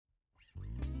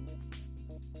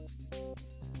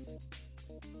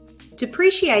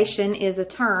Depreciation is a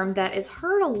term that is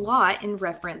heard a lot in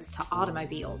reference to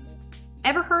automobiles.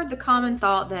 Ever heard the common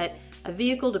thought that a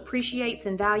vehicle depreciates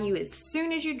in value as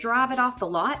soon as you drive it off the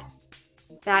lot?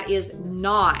 That is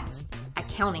not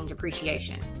accounting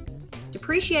depreciation.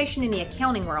 Depreciation in the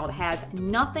accounting world has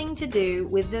nothing to do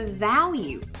with the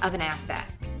value of an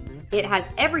asset. It has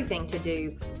everything to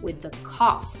do with the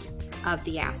cost of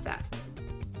the asset.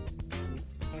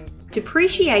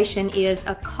 Depreciation is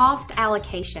a cost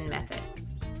allocation method.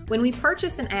 When we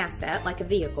purchase an asset, like a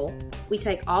vehicle, we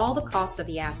take all the cost of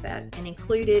the asset and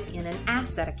include it in an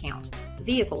asset account,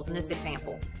 vehicles in this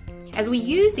example. As we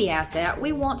use the asset,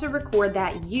 we want to record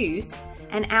that use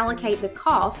and allocate the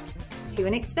cost to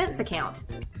an expense account.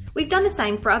 We've done the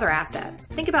same for other assets.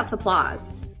 Think about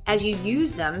supplies. As you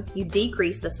use them, you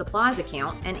decrease the supplies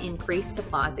account and increase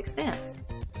supplies expense.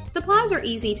 Supplies are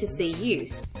easy to see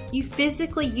use. You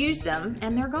physically use them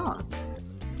and they're gone.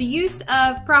 The use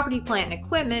of property, plant, and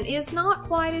equipment is not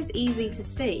quite as easy to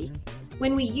see.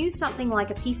 When we use something like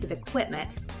a piece of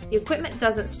equipment, the equipment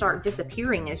doesn't start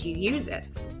disappearing as you use it.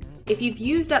 If you've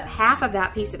used up half of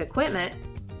that piece of equipment,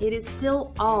 it is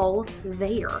still all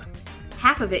there.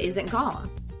 Half of it isn't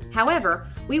gone. However,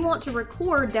 we want to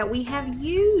record that we have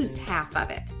used half of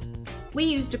it. We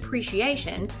use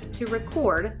depreciation to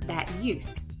record that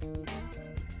use.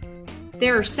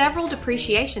 There are several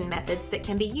depreciation methods that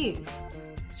can be used.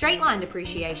 Straight line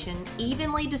depreciation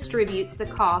evenly distributes the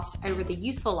cost over the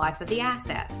useful life of the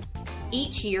asset.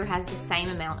 Each year has the same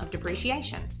amount of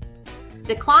depreciation.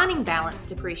 Declining balance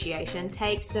depreciation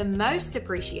takes the most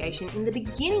depreciation in the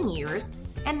beginning years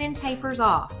and then tapers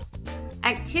off.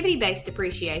 Activity-based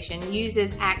depreciation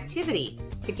uses activity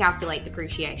to calculate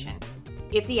depreciation.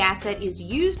 If the asset is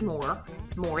used more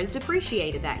is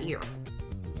depreciated that year.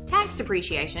 Tax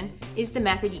depreciation is the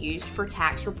method used for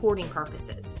tax reporting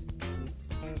purposes.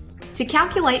 To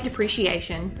calculate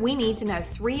depreciation, we need to know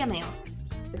three amounts: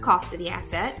 the cost of the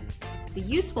asset, the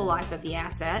useful life of the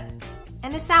asset,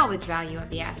 and the salvage value of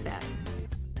the asset.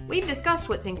 We've discussed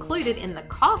what's included in the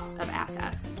cost of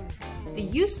assets. The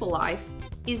useful life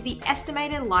is the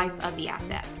estimated life of the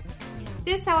asset.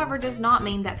 This, however, does not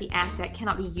mean that the asset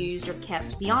cannot be used or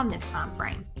kept beyond this time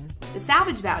frame. The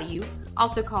salvage value,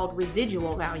 also called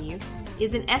residual value,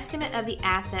 is an estimate of the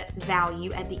asset's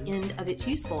value at the end of its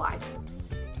useful life.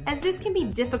 As this can be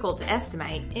difficult to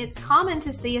estimate, it's common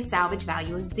to see a salvage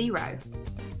value of 0.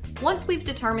 Once we've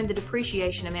determined the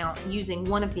depreciation amount using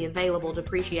one of the available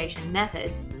depreciation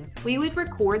methods, we would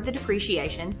record the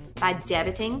depreciation by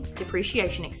debiting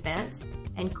depreciation expense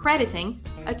and crediting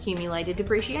accumulated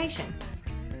depreciation.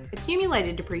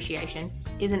 Accumulated depreciation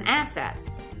is an asset,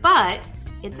 but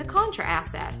it's a contra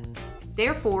asset.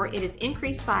 Therefore, it is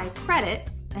increased by a credit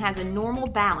and has a normal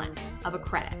balance of a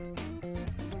credit.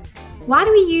 Why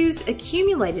do we use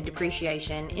accumulated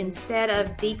depreciation instead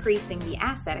of decreasing the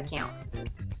asset account?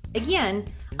 Again,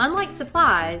 unlike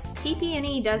supplies,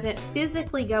 PP&E doesn't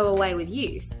physically go away with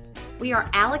use. We are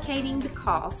allocating the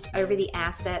cost over the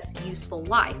asset's useful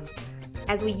life.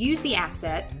 As we use the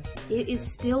asset, it is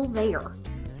still there.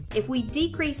 If we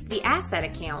decrease the asset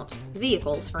account,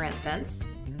 vehicles for instance,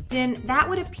 then that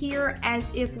would appear as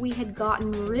if we had gotten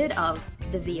rid of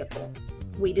the vehicle.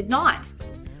 We did not.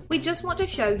 We just want to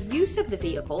show use of the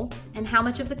vehicle and how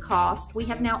much of the cost we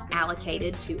have now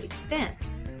allocated to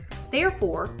expense.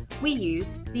 Therefore, we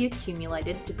use the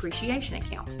accumulated depreciation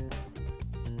account.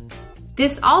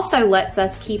 This also lets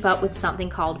us keep up with something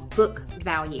called book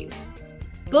value.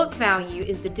 Book value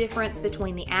is the difference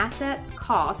between the asset's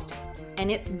cost and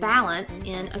its balance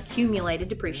in accumulated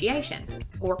depreciation,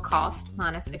 or cost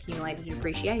minus accumulated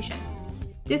depreciation.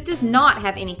 This does not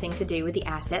have anything to do with the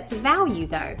asset's value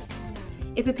though.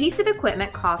 If a piece of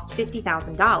equipment cost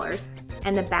 $50,000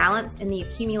 and the balance in the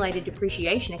accumulated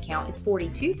depreciation account is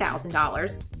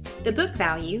 $42,000, the book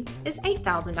value is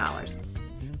 $8,000.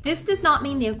 This does not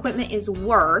mean the equipment is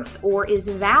worth or is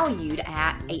valued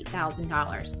at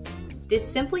 $8,000. This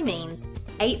simply means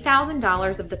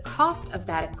 $8,000 of the cost of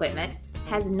that equipment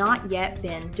has not yet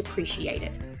been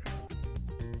depreciated.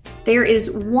 There is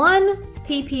one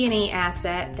PP&E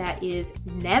asset that is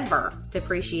never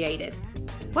depreciated.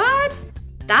 What?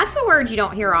 That's a word you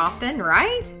don't hear often,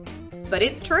 right? But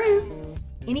it's true.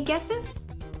 Any guesses?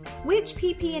 Which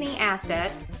PP&E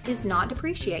asset is not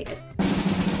depreciated?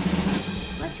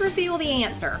 Let's reveal the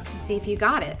answer and see if you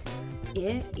got it.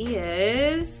 It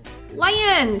is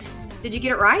land. Did you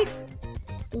get it right?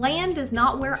 Land does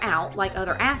not wear out like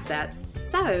other assets,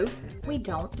 so we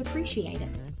don't depreciate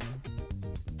it.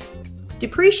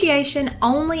 Depreciation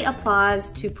only applies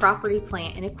to property,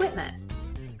 plant, and equipment.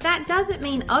 That doesn't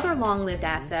mean other long-lived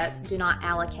assets do not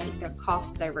allocate their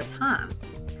costs over time.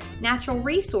 Natural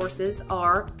resources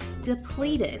are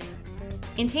depleted.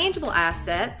 Intangible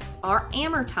assets are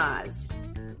amortized.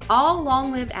 All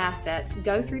long-lived assets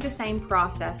go through the same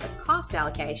process of cost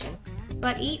allocation,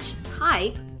 but each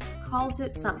type calls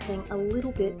it something a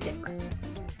little bit different.